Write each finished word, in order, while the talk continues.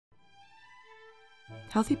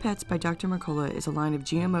Healthy Pets by Dr. Mercola is a line of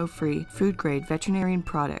GMO-free, food-grade veterinarian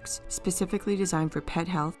products specifically designed for pet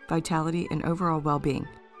health, vitality, and overall well-being.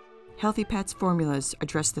 Healthy Pets formulas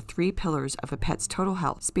address the three pillars of a pet's total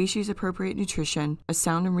health: species-appropriate nutrition, a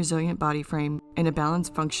sound and resilient body frame, and a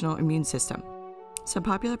balanced functional immune system. Some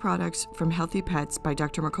popular products from Healthy Pets by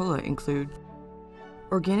Dr. Mercola include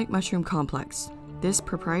Organic Mushroom Complex. This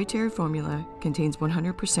proprietary formula contains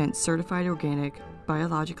 100% certified organic,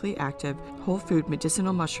 biologically active, whole food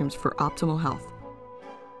medicinal mushrooms for optimal health.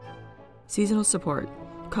 Seasonal support.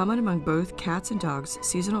 Common among both cats and dogs,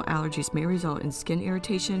 seasonal allergies may result in skin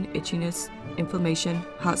irritation, itchiness, inflammation,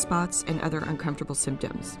 hot spots, and other uncomfortable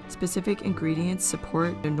symptoms. Specific ingredients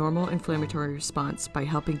support a normal inflammatory response by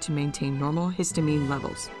helping to maintain normal histamine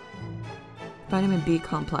levels. Vitamin B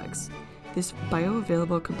Complex. This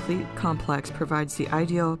bioavailable complete complex provides the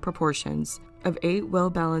ideal proportions of 8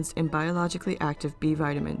 well-balanced and biologically active B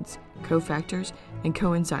vitamins, cofactors, and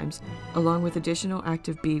coenzymes, along with additional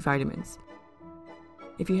active B vitamins.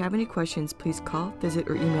 If you have any questions, please call, visit,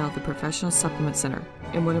 or email the Professional Supplement Center,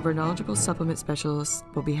 and one of our knowledgeable supplement specialists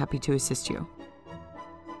will be happy to assist you.